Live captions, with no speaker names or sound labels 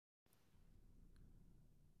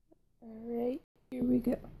Alright, here we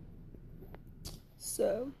go.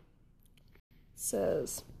 So, it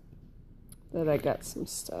says that I got some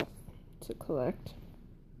stuff to collect.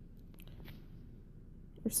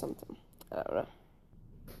 Or something. I don't know.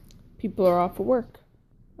 People are off of work.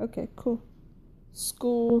 Okay, cool.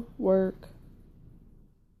 School, work,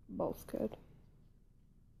 both good.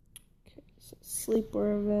 Okay, so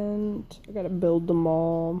sleeper event. I gotta build them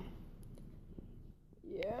all.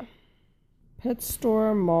 Yeah. Pet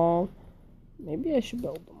store, mall. Maybe I should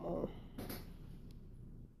build them all.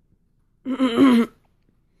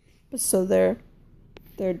 But so they're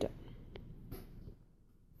done.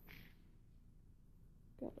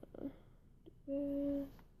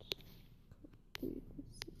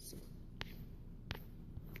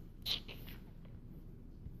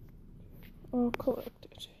 All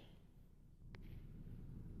collected.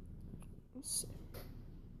 Let's see.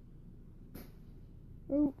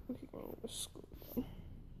 Oh, we can go to school then.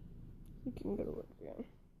 We can go to work again.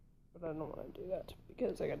 But I don't want to do that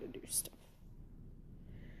because I gotta do stuff.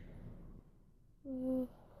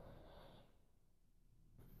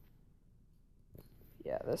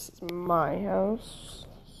 Yeah, this is my house.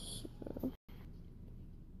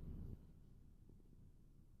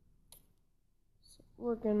 So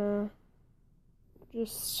we're gonna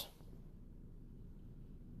just...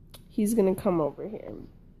 He's gonna come over here and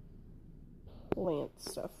plant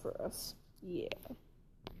stuff for us. Yeah.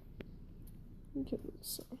 Give it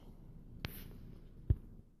some.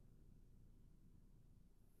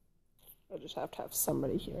 I just have to have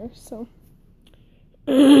somebody here, so.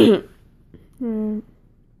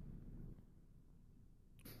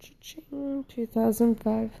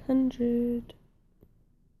 2,500.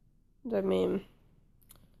 I mean,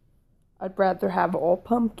 I'd rather have all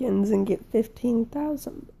pumpkins and get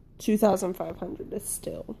 15,000. 2,500 is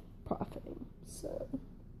still profiting, so.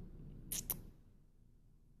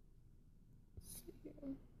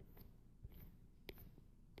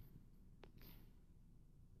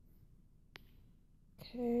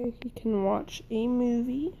 Okay, he can watch a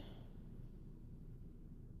movie.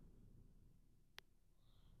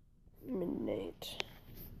 Midnight.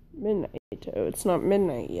 Oh, it's not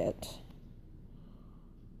midnight yet.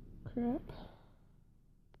 Crap.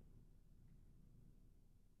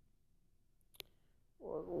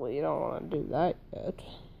 Well, you don't want to do that yet.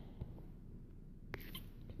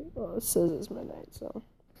 Okay, well, it says it's midnight, so.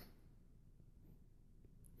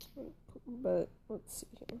 But, let's see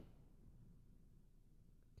here.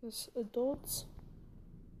 Because adults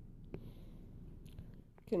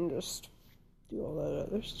can just do all that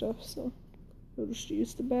other stuff, so we'll just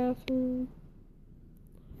use the bathroom.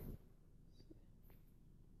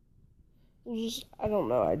 I don't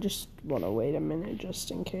know, I just want to wait a minute just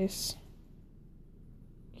in case.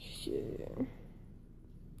 Yeah.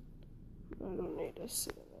 I don't need to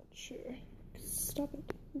sit in that chair. Stop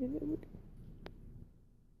it.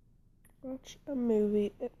 Watch a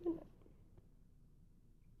movie at midnight.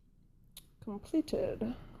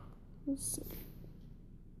 Completed. Let's see.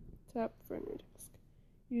 Tap for a new task.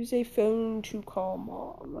 Use a phone to call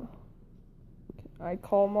mom. Can I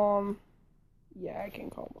call mom? Yeah, I can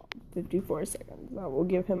call mom. 54 seconds. That will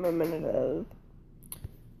give him a minute of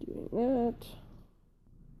doing that.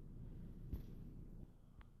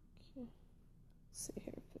 Okay. Let's see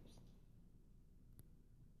here.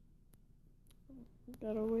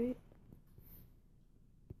 Gotta wait.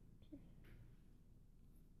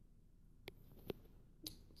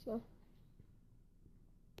 So.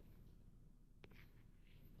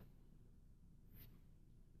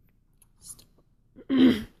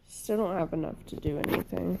 Still don't have enough to do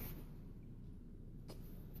anything.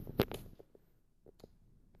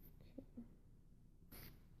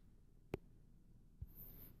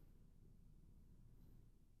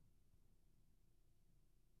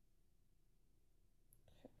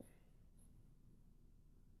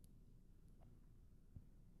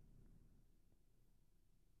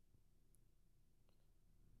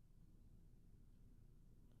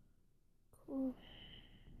 Cool.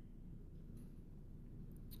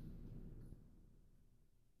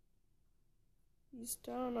 He's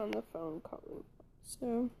down on the phone calling.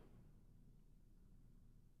 So,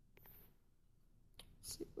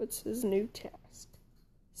 let's see, what's his new task?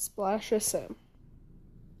 Splash a sim.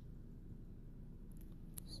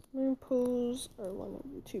 Swimming pools are one of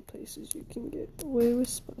the 2 places you can get away with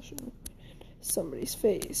splashing somebody's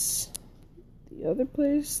face. The other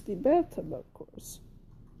place, the bathtub, of course.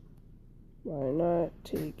 Why not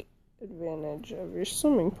take advantage of your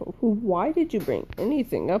swimming pool? Why did you bring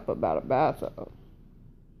anything up about a bathtub?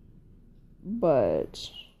 But,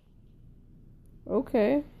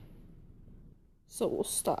 okay. So we'll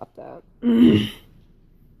stop that.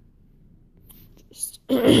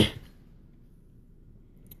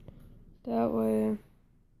 That way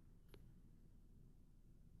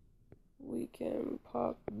we can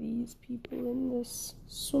pop these people in this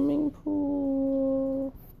swimming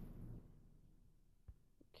pool.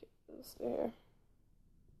 Okay, this there.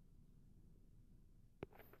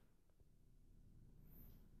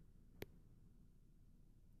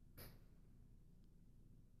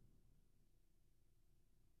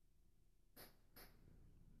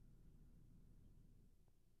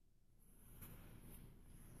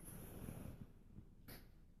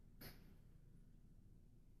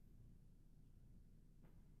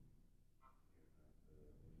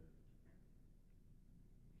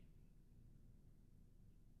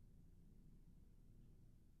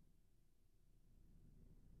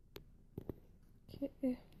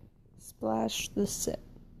 Okay, splash the set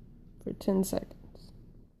for 10 seconds.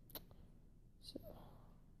 So,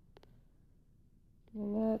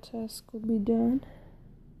 then that task will be done.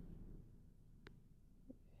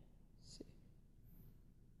 Let's see.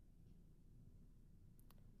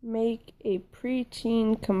 Make a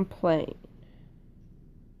preteen complaint.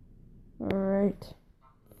 Alright,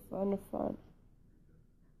 fun.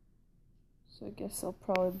 So I guess I'll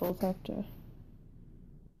probably both have to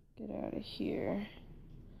get out of here.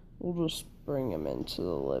 We'll just bring him into the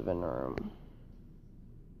living room.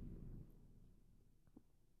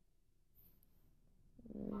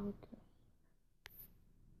 There we go.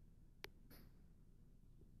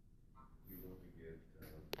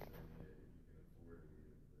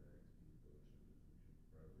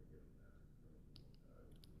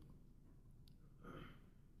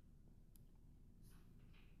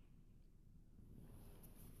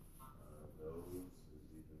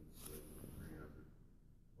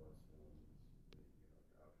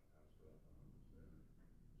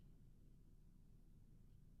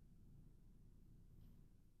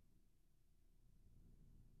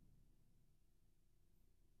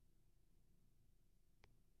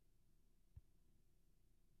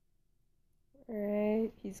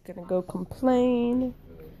 Alright, he's gonna go complain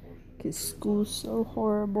because school's so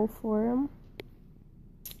horrible for him.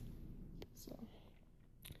 So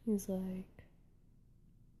he's like,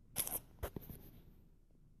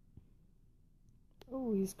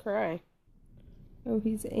 oh, he's crying. Oh,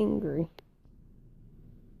 he's angry.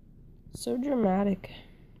 So dramatic.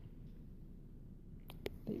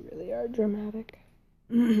 They really are dramatic.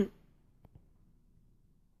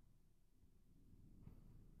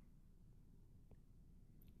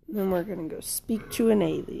 Then we're gonna go speak to an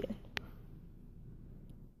alien.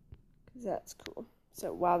 Because that's cool.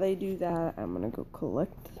 So while they do that, I'm gonna go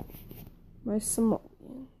collect my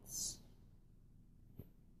simoleons.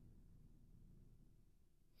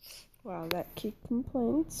 Wow, that kid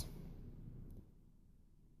complains.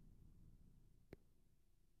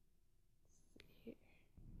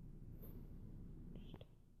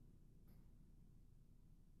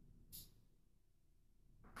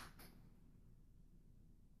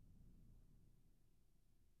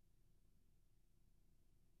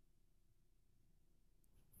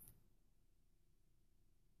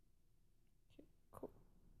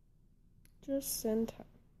 Just send time.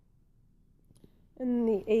 And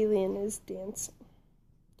the alien is dancing.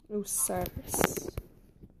 Osiris.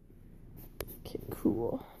 Okay,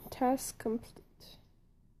 cool. Task complete.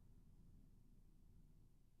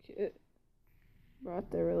 Okay. Brought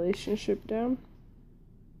their relationship down.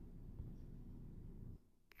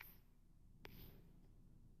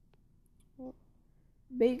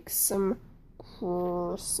 Bake some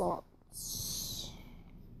croissants.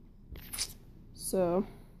 So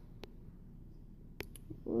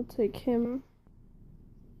we'll take him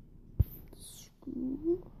to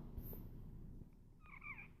school.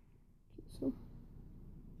 So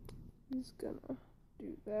he's gonna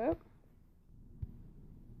do that.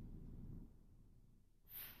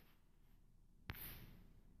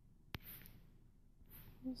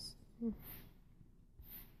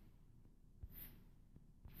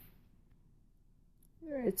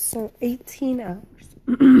 Alright, so 18 hours.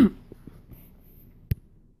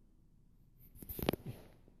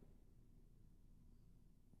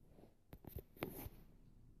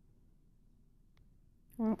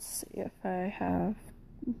 Let's see if I have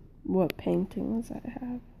what paintings I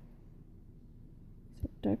have. So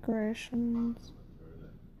decorations.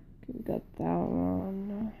 Okay, we got that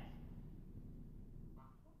one.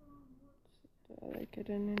 Did I like it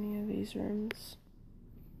in any of these rooms?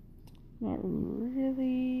 Not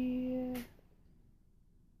really.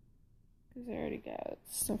 Because I already got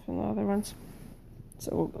stuff in the other ones.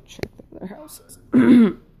 So we'll go check the other houses.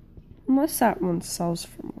 Unless that one sells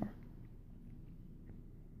for more.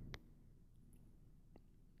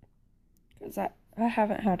 Because that I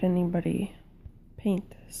haven't had anybody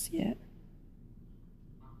paint this yet.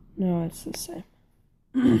 No, it's the same.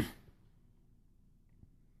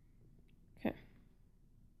 Okay.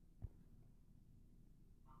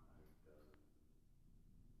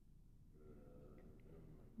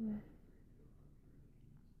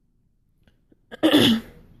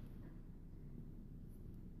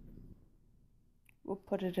 We'll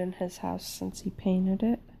put it in his house since he painted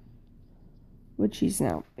it. Which he's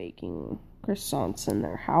now baking croissants in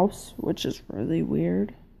their house, which is really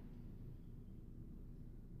weird.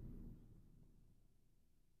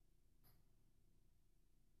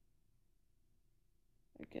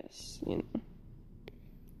 I guess,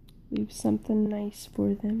 leave something nice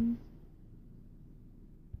for them.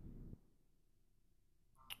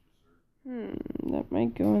 That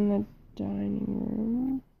might go in the dining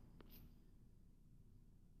room.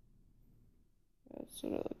 That's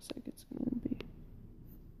what it looks like it's gonna be.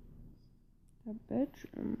 A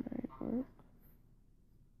bedroom might work.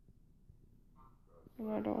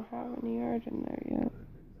 And I don't have any art in there yet.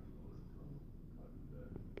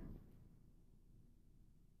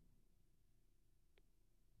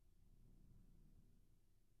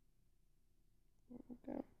 There we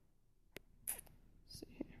go. Let's see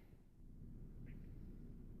here.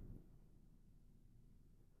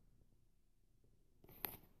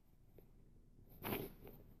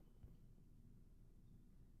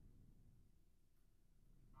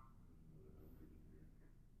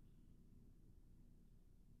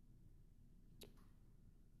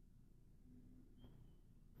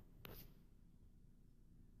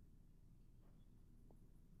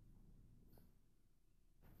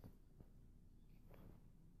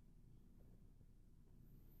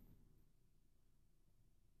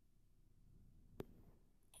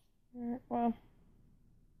 Alright, well,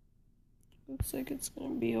 looks like it's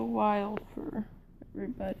gonna be a while for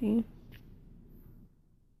everybody.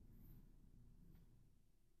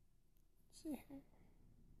 Let's see here.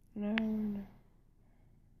 No.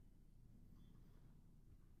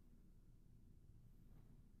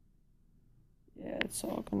 Yeah, it's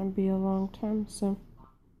all gonna be a long time, so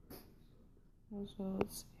as well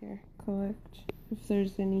as here collect if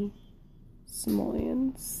there's any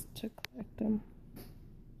simoleons to collect them.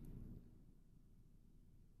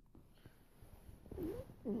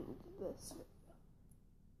 This.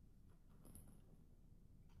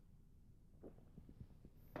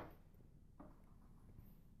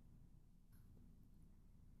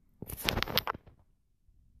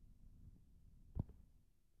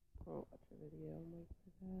 I'll watch a video and wait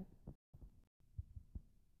for that.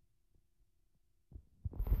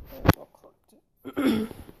 And I'll collect it.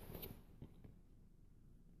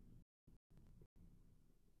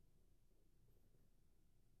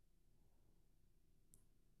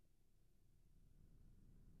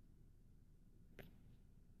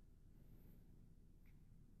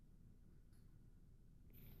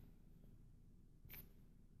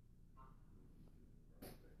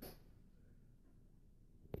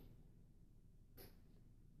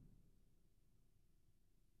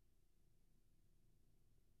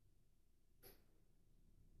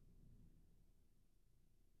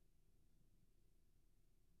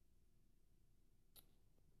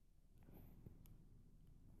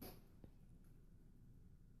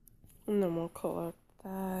 And then we'll collect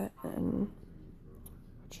that and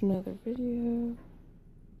watch another video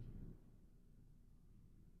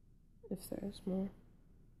if there's more.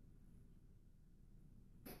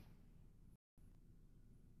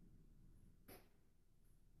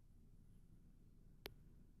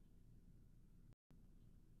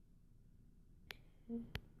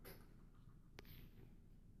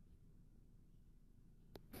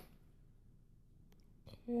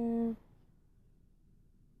 Okay.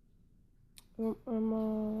 Well, I'm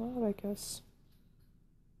all out, I guess.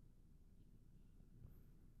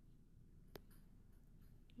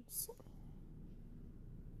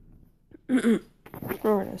 We're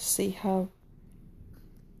gonna see how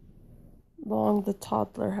long the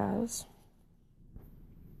toddler has.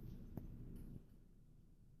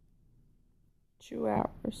 2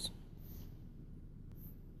 hours.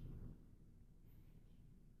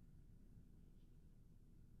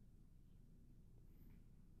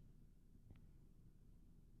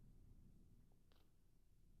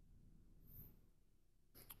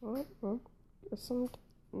 Well, guess I'm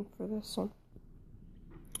done for this one.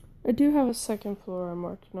 I do have a second floor I'm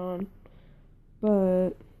working on,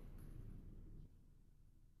 but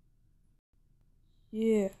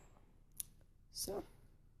yeah. So,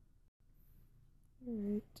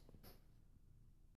 alright.